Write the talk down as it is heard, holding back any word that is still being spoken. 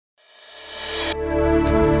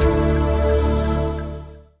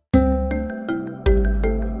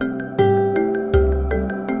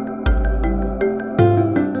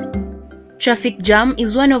Traffic jam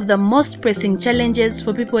is one of the most pressing challenges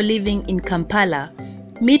for people living in Kampala.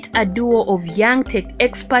 Meet a duo of young tech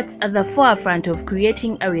experts at the forefront of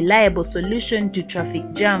creating a reliable solution to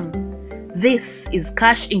traffic jam. This is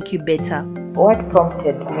Cash Incubator. What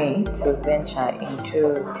prompted me to venture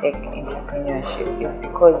into tech entrepreneurship is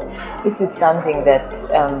because this is something that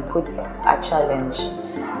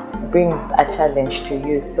brings a challenge to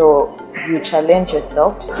you. So you challenge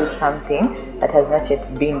yourself to do something that has not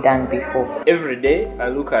yet been done before. Every day I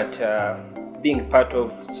look at being part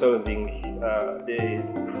of solving the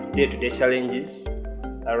day-to-day challenges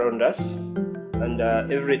around us, and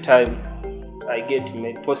every time I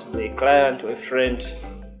get possibly a client or a friend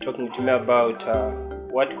talking to me about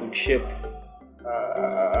what could shape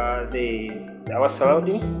our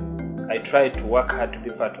surroundings, I try to work hard to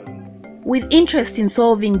be part of it. With interest in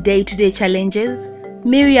solving day-to-day challenges,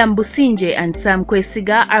 Miriam Businje and Sam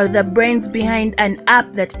Kwesiga are the brains behind an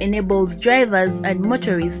app that enables drivers and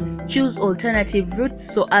motorists choose alternative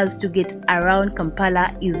routes so as to get around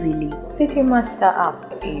Kampala easily. Citi Masta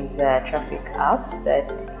app is a traffic app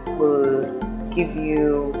that will give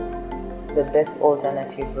you the best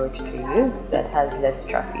alternative route to use that has less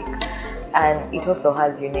traffic, and it also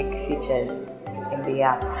has unique features in the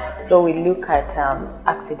app. So we look at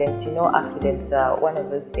accidents. Accidents are one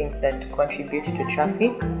of those things that contribute to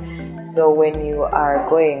traffic. So when you are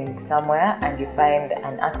going somewhere and you find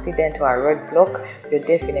an accident or a roadblock, you're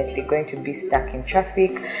definitely going to be stuck in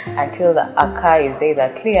traffic until a car is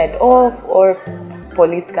either cleared off or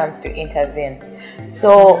police comes to intervene.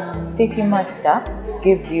 So Citi Masta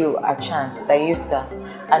gives you a chance, the user,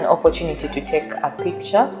 an opportunity to take a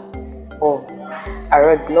picture of a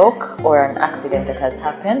roadblock or an accident that has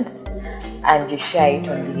happened, and you share it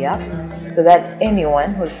on the app so that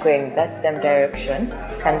anyone who's going that same direction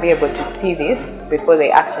can be able to see this before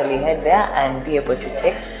they actually head there and be able to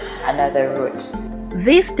take another route.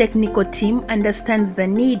 This technical team understands the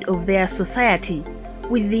need of their society.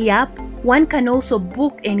 With the app, one can also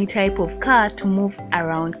book any type of car to move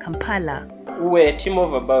around Kampala. We're a team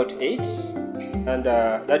of about 8, and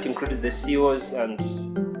that includes the CEOs and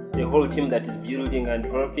the whole team that is building and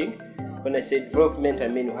developing. When I say development, I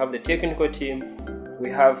mean we have the technical team,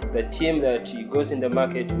 we have the team that goes in the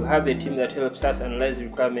market, we have the team that helps us analyze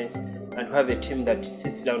requirements, and we have a team that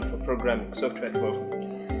sits down for programming, software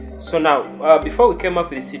development. So now, before we came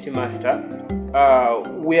up with Citi Masta,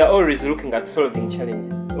 we are always looking at solving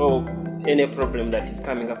challenges or any problem that is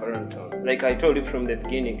coming up around town. Like I told you from the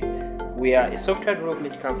beginning, we are a software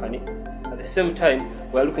development company. At the same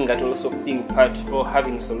time, we are looking at also being part or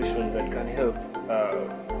having solutions that can help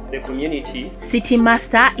the community. Citi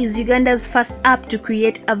Masta is Uganda's first app to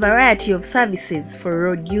create a variety of services for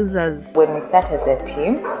road users. When we sat as a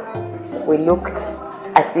team, we looked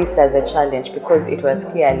at this as a challenge because it was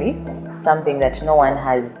clearly something that no one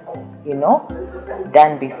has,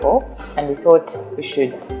 done before, and we thought we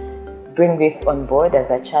should bring this on board as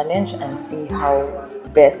a challenge and see how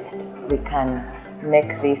best we can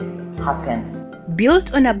make this happen.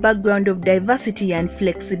 Built on a background of diversity and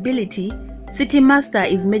flexibility, Citi Masta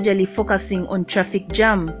is majorly focusing on traffic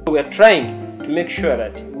jam. We are trying to make sure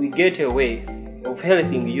that we get a way of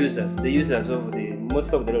helping the users of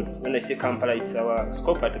most of the roads. When I say Kampala, it's our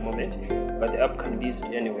scope at the moment, but the app can be used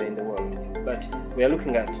anywhere in the world. But we are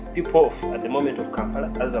looking at people at the moment of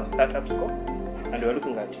Kampala as our startup scope, and we are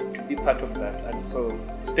looking at to be part of that and solve,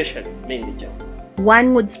 especially mainly jam.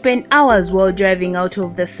 One would spend hours while driving out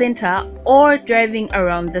of the center or driving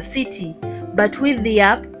around the city, but with the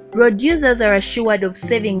app, road users are assured of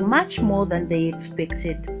saving much more than they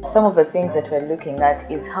expected. Some of the things that we're looking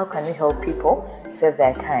at is how can we help people save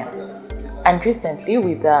their time. And recently,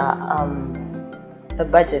 with the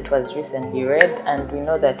budget was recently read, and we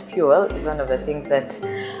know that fuel is one of the things that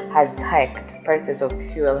has hiked. Prices of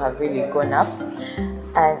fuel have really gone up.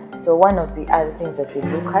 And so one of the other things that we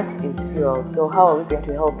look at is fuel. So how are we going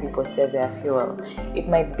to help people save their fuel? It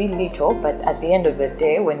might be little, but at the end of the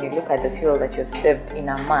day, when you look at the fuel that you've saved in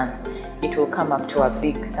a month, it will come up to a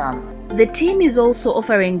big sum. The team is also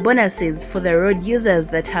offering bonuses for the road users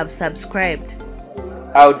that have subscribed.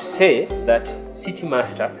 I would say that Citi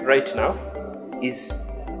Masta right now is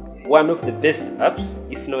one of the best apps,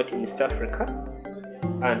 if not in East Africa,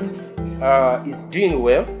 and is doing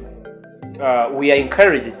well. We are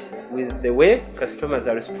encouraged with the way customers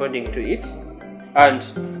are responding to it, and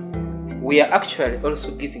we are actually also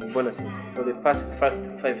giving bonuses for the first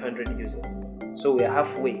 500 users. So we are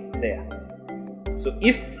halfway there. So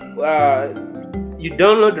if you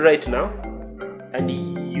download right now and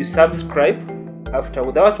you subscribe,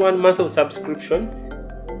 without 1 month of subscription,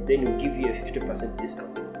 then we'll give you a 50%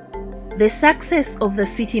 discount. The success of the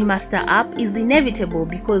Citi Masta app is inevitable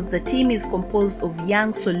because the team is composed of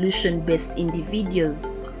young solution-based individuals.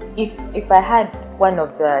 If I had one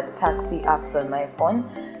of the taxi apps on my phone,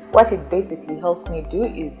 what it basically helped me do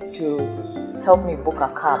is to help me book a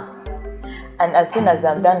cab. And as soon as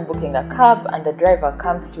I'm done booking a cab and the driver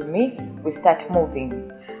comes to me, we start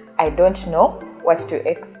moving. I don't know what to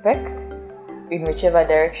expect in whichever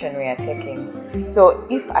direction we are taking. So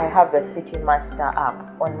if I have the Citi Masta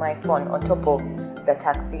app on my phone on top of the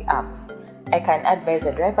taxi app, I can advise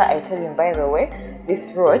the driver. I tell him, by the way,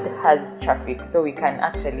 this road has traffic, so we can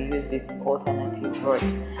actually use this alternative road.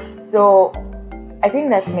 So I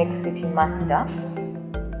think that makes Citi Masta,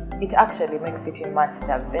 it actually makes Citi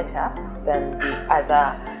Masta better than the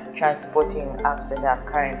other transporting apps that are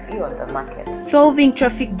currently on the market. Solving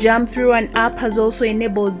traffic jam through an app has also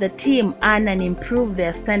enabled the team earn and improve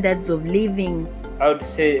their standards of living. I would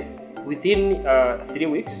say within 3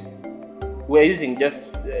 weeks, we're using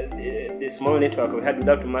just the small network we had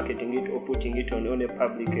without marketing it or putting it on a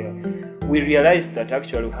public. We realized that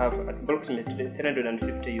actually we have approximately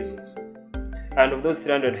 350 users. And of those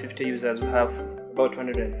 350 users, we have about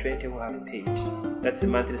 120 who have paid. That's a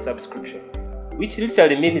monthly subscription, which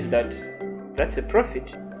literally means that that's a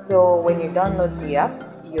profit. So when you download the app,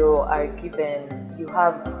 you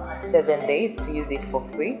have 7 days to use it for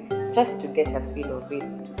free, just to get a feel of it,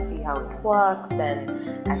 to see how it works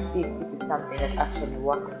and see if this is something that actually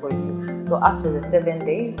works for you. So after the 7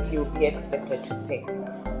 days, you'll be expected to pay.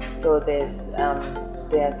 So there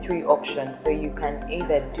are 3 options. So you can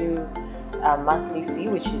either do a monthly fee,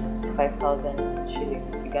 which is 5,000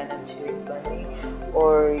 shillings, Ugandan shillings only,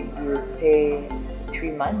 or you pay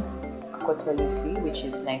 3 months, a quarterly fee, which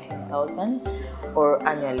is 19,000, or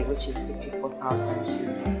annually, which is 54,000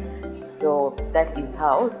 shillings. So that is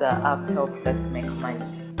how the app helps us make money.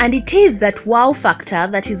 And it is that wow factor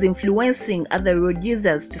that is influencing other road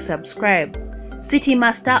users to subscribe. Citi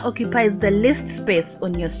Masta occupies the least space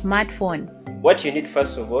on your smartphone. What you need,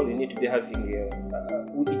 first of all, you need to be having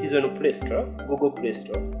it is on Play Store, Google Play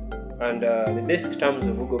Store, and the basic terms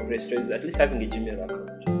of Google Play Store is at least having a Gmail account.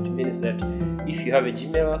 It means that if you have a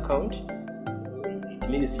Gmail account, it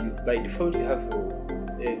means you by default you have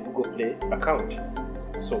a Google Play account.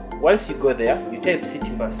 So once you go there, you type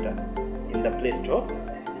Citi Masta in the Play Store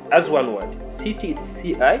as one word. Citi is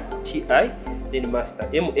C-I-T-I, then Masta,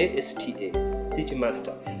 M-A-S-T-A, Citi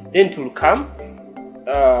Masta. Then it will come.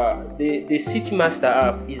 The Citi Masta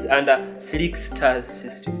app is under Slick Stars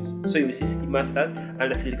Systems. So you will see Citi Mastas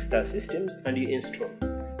under Slick Stars Systems and you install.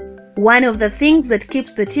 One of the things that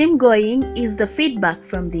keeps the team going is the feedback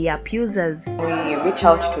from the app users. We reach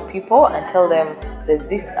out to people and tell them there's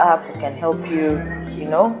this app that can help you,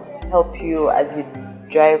 help you as you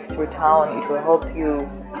drive through town. It will help you,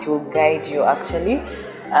 it will guide you actually,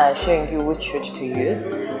 showing you which route to use.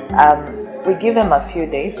 We give them a few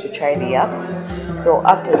days to try the app. So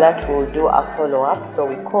after that, we'll do a follow-up. So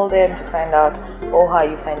we call them to find out, how are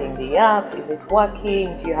you finding the app? Is it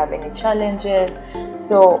working? Do you have any challenges?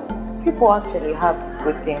 So people actually have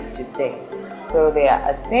good things to say. So they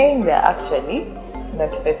are saying they're actually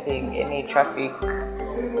not facing any traffic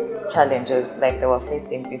challenges like they were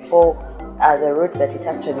facing before. The route that it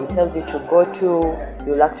actually tells you to go to,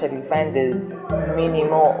 you'll actually find there's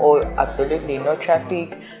minimal or absolutely no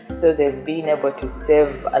traffic. So they've been able to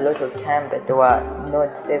save a lot of time that they were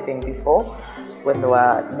not saving before when they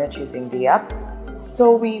were not using the app.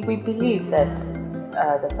 So we believe that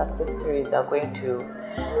the success stories are going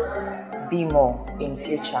to be more in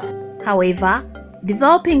future. However,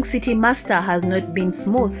 developing Citi Masta has not been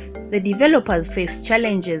smooth. The developers face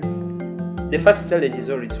challenges. The first challenge is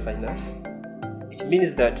always finance. It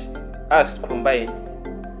means that us combined,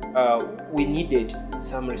 we needed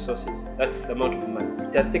some resources. That's the amount of money.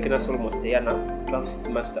 It has taken us almost a year now to have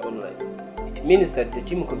Citi Masta online. It means that the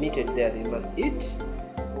team committed there, they must eat.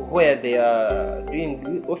 Where they are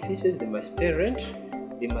doing offices, they must pay rent,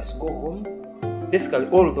 they must go home. Basically,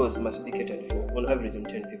 all those must be catered for, on average on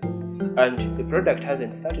 10 people. And the product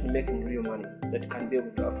hasn't started making real money that can be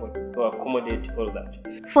able to afford to accommodate all that.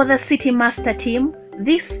 For the Citi Masta team,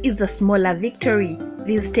 this is a smaller victory.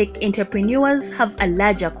 These tech entrepreneurs have a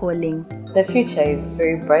larger calling. The future is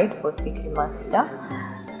very bright for Citi Masta.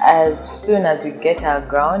 As soon as we get our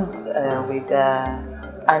ground with the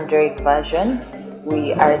Android version,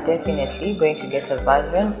 we are definitely going to get a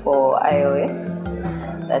version for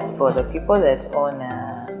iOS. That's for the people that own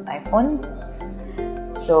iPhones.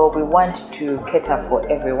 So we want to cater for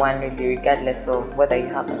everyone really, regardless of whether you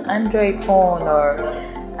have an Android phone or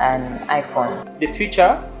an iPhone. The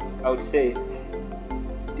future, I would say,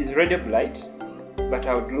 it is already bright, but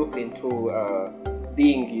I would look into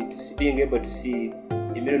being able to see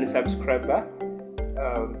a million subscriber,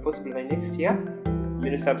 possibly by next year.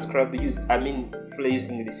 Million subscriber fully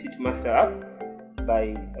using the Citi Masta app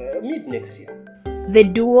by mid next year. The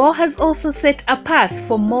duo has also set a path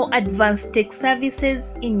for more advanced tech services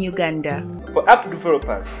in Uganda. For app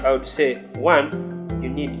developers, I would say, one, you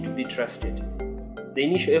need to be trusted. The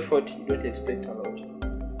initial effort, you don't expect a lot,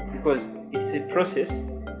 because it's a process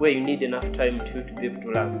where you need enough time to be able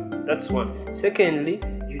to learn. That's one. Secondly,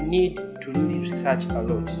 you need to really research a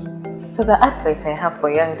lot. So the advice I have for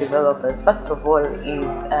young developers, first of all, is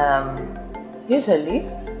usually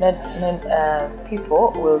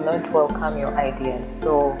people will not welcome your ideas.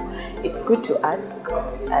 So it's good to ask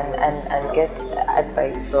and get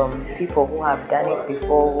advice from people who have done it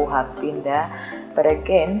before, who have been there. But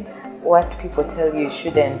again, what people tell you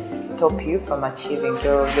shouldn't stop you from achieving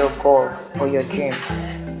your goal or your dream.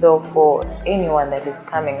 So for anyone that is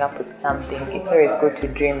coming up with something, it's always good to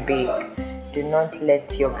dream big. Do not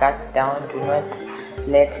let your gut down. Do not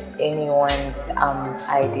let anyone's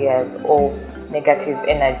ideas or negative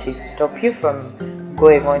energy stop you from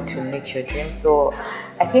going on to meet your dream. So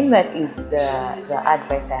I think that is the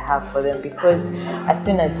advice I have for them, because as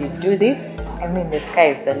soon as you do this, the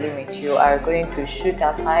sky is the limit. You are going to shoot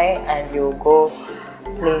up high and you'll go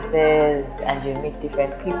places and you meet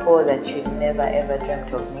different people that you never ever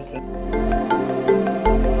dreamt of meeting.